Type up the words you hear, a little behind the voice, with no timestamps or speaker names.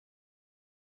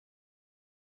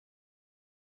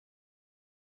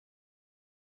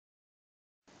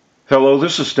Hello,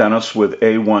 this is Dennis with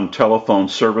A1 Telephone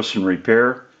Service and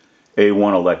Repair,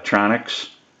 A1 Electronics.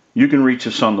 You can reach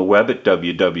us on the web at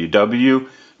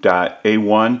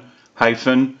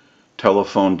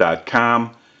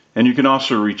www.a1-telephone.com, and you can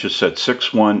also reach us at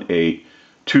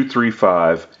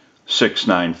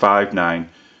 618-235-6959.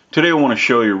 Today I want to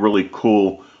show you a really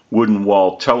cool wooden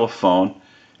wall telephone,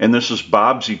 and this is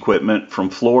Bob's equipment from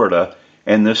Florida,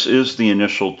 and this is the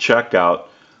initial checkout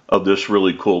of this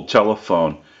really cool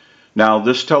telephone. Now,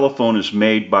 this telephone is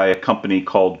made by a company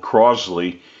called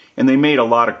Crosley, and they made a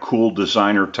lot of cool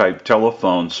designer type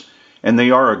telephones, and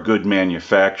they are a good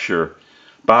manufacturer.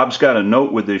 Bob's got a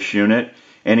note with this unit,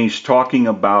 and he's talking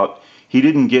about he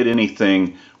didn't get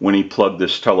anything when he plugged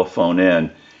this telephone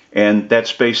in, and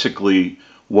that's basically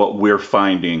what we're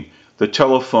finding. The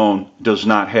telephone does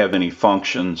not have any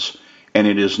functions, and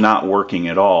it is not working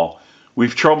at all.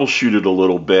 We've troubleshooted a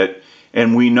little bit,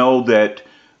 and we know that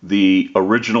the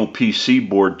original PC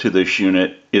board to this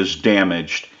unit is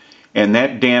damaged, and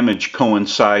that damage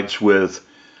coincides with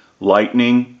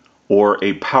lightning or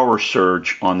a power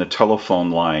surge on the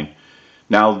telephone line.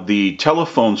 Now, the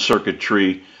telephone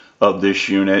circuitry of this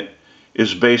unit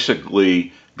is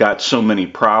basically got so many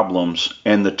problems,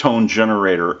 and the tone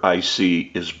generator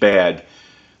IC is bad.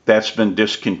 That's been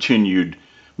discontinued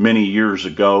many years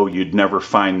ago. You'd never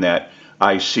find that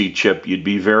IC chip. You'd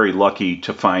be very lucky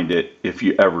to find it if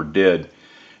you ever did.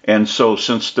 And so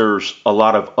since there's a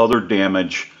lot of other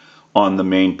damage on the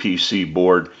main PC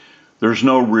board, there's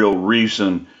no real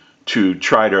reason to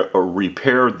try to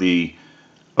repair the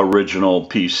original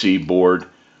PC board.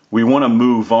 We want to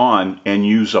move on and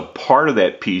use a part of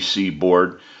that PC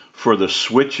board for the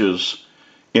switches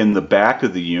in the back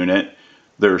of the unit.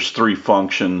 There's three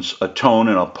functions: a tone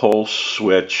and a pulse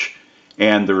switch,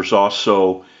 and there's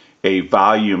also a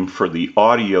volume for the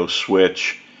audio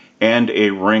switch and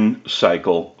a ring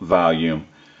cycle volume.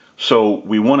 So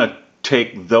we want to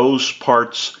take those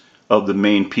parts of the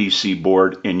main PC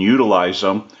board and utilize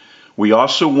them. We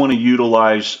also want to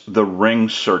utilize the ring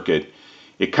circuit.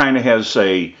 It kind of has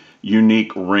a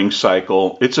unique ring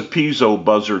cycle. It's a piezo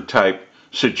buzzer type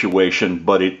situation,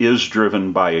 but it is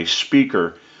driven by a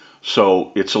speaker,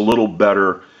 so it's a little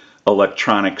better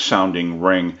electronic sounding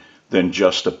ring than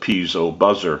just a piezo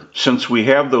buzzer. Since we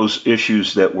have those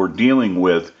issues that we're dealing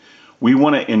with, we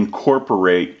want to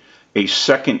incorporate a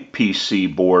second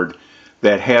PC board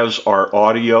that has our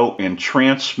audio and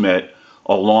transmit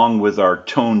along with our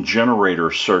tone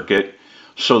generator circuit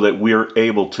so that we're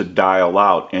able to dial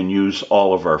out and use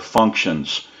all of our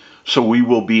functions. So we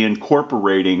will be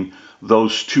incorporating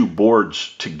those two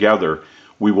boards together.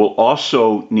 We will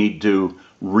also need to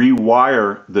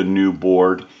rewire the new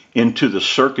board into the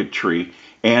circuitry,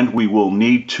 and we will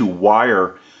need to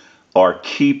wire our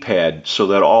keypad so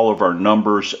that all of our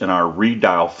numbers and our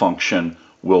redial function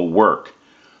will work.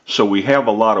 So we have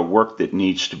a lot of work that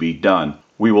needs to be done.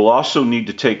 We will also need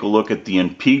to take a look at the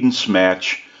impedance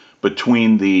match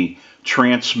between the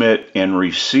transmit and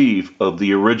receive of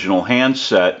the original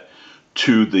handset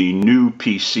to the new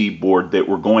PC board that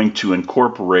we're going to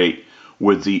incorporate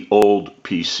with the old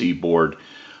PC board.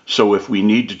 So if we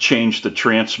need to change the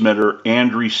transmitter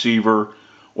and receiver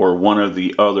or one or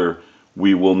the other,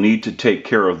 we will need to take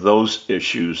care of those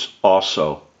issues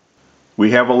also. We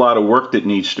have a lot of work that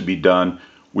needs to be done.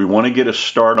 We want to get a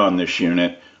start on this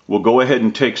unit. We'll go ahead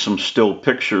and take some still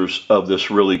pictures of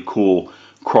this really cool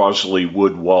Crosley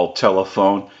wood wall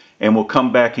telephone, and we'll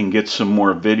come back and get some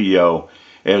more video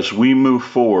as we move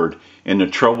forward in the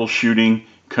troubleshooting,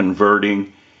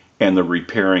 converting, and the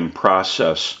repairing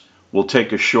process. We'll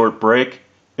take a short break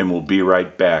and we'll be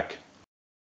right back.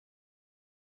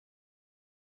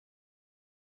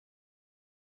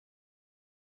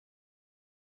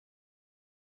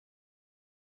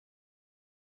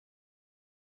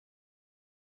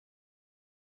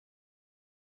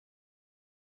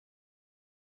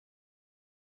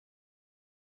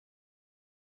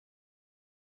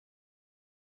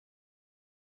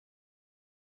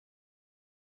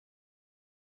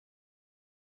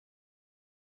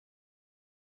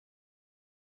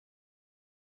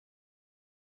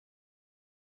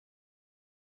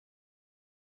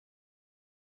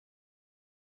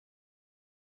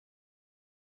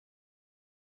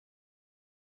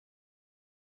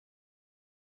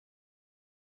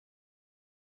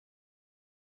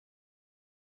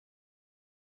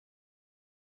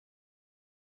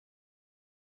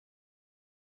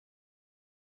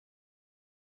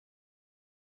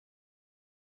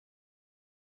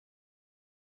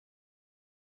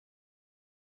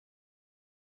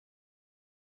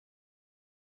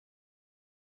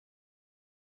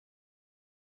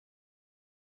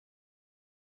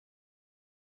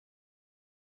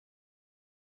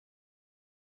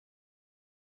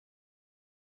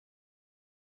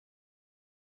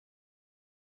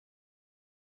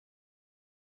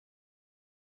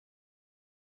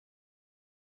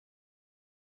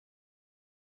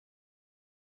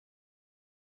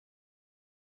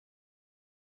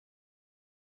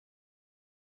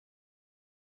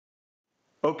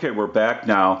 Okay, we're back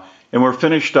now, and we're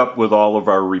finished up with all of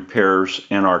our repairs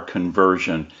and our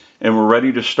conversion, and we're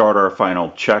ready to start our final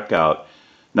checkout.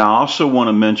 Now, I also want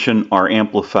to mention our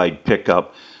amplified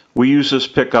pickup. We use this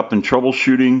pickup in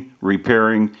troubleshooting,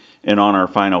 repairing, and on our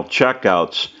final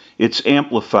checkouts. It's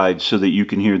amplified so that you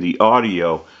can hear the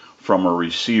audio from a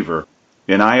receiver.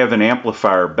 And I have an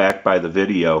amplifier back by the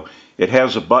video. It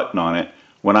has a button on it.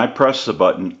 When I press the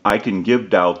button, I can give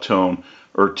dial tone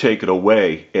or take it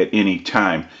away at any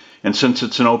time. And since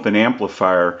it's an open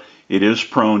amplifier, it is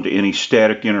prone to any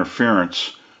static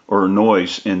interference or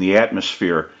noise in the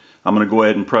atmosphere. I'm going to go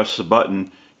ahead and press the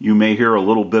button. You may hear a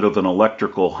little bit of an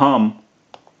electrical hum.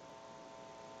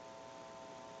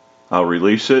 I'll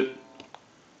release it,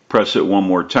 press it one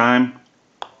more time,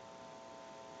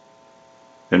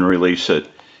 and release it.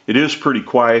 It is pretty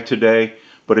quiet today,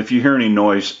 but if you hear any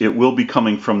noise, it will be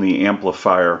coming from the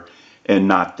amplifier and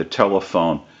not the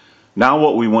telephone. Now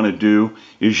what we want to do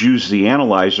is use the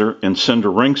analyzer and send a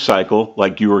ring cycle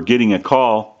like you were getting a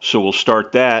call, so we'll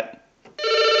start that.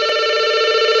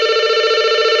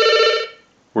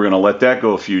 We're going to let that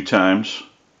go a few times.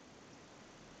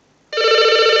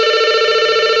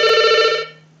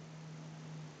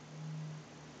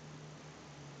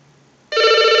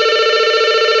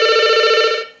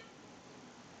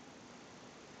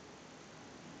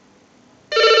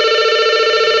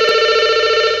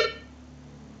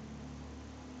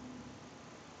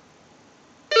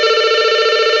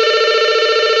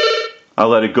 I'll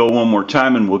let it go one more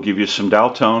time and we'll give you some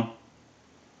dial tone.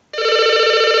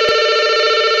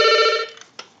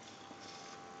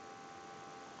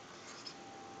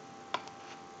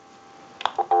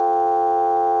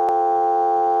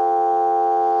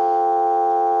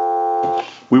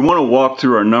 We want to walk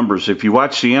through our numbers. If you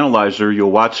watch the analyzer,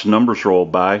 you'll watch the numbers roll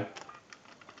by.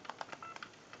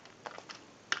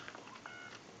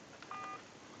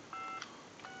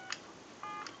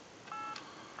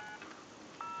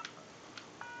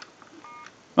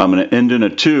 I'm going to end in a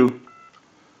 2.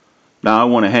 Now I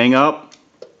want to hang up,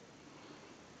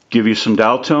 give you some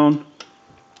dial tone,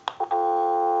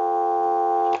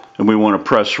 and we want to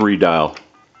press redial.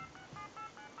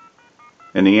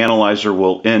 And the analyzer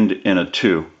will end in a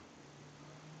 2.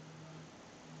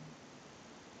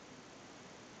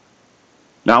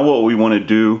 Now what we want to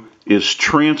do is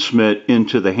transmit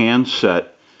into the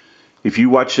handset. If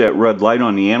you watch that red light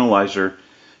on the analyzer,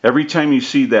 every time you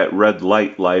see that red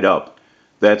light light up,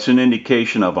 that's an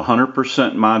indication of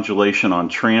 100% modulation on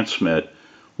transmit.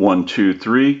 1, 2,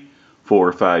 3,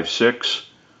 4, 5, 6.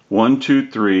 1,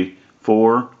 2, 3,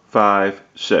 4, 5,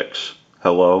 6.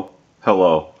 Hello,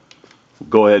 hello. We'll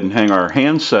go ahead and hang our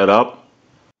handset up.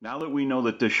 Now that we know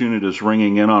that this unit is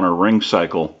ringing in on a ring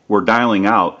cycle, we're dialing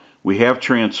out. We have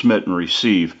transmit and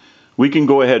receive. We can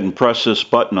go ahead and press this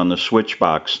button on the switch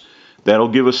box. That'll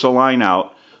give us a line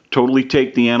out, totally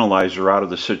take the analyzer out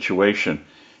of the situation,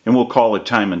 and we'll call a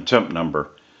time and temp number.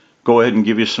 Go ahead and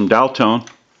give you some dial tone.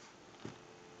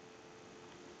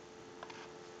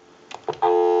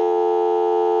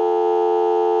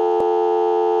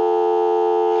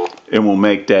 And we'll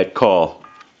make that call.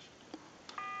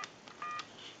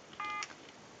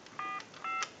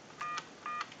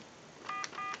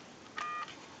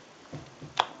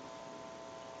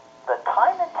 The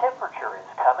time and temperature is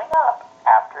coming up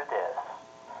after this.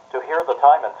 To hear the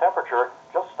time and temperature,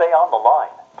 just stay on the line.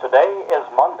 Today is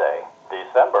Monday,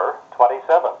 December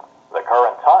 27th. The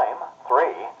current time,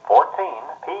 3:14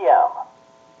 p.m.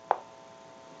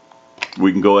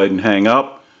 We can go ahead and hang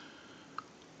up.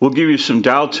 We'll give you some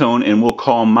dial tone and we'll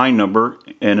call my number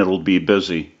and it'll be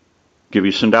busy. Give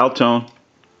you some dial tone.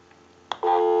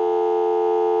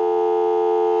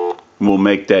 And we'll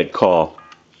make that call.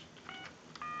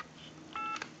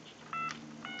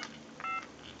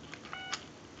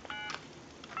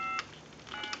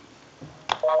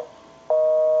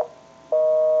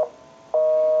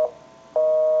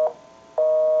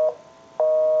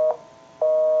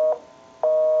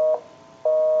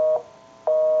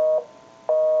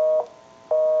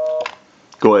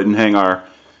 Go ahead and hang our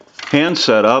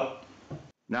handset up.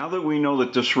 Now that we know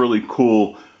that this really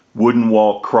cool wooden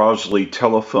wall Crosley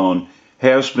telephone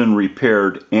has been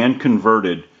repaired and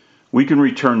converted, we can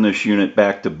return this unit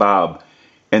back to Bob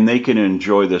and they can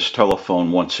enjoy this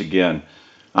telephone once again.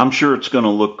 I'm sure it's going to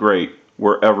look great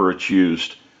wherever it's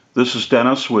used. This is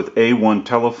Dennis with A1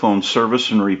 Telephone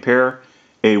Service and Repair,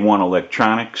 A1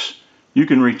 Electronics. You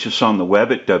can reach us on the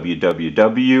web at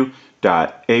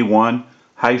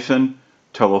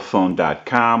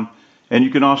www.a1-telephone.com, and you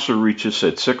can also reach us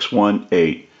at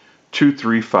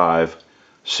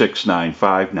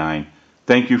 618-235-6959.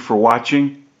 Thank you for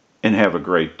watching and have a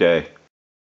great day.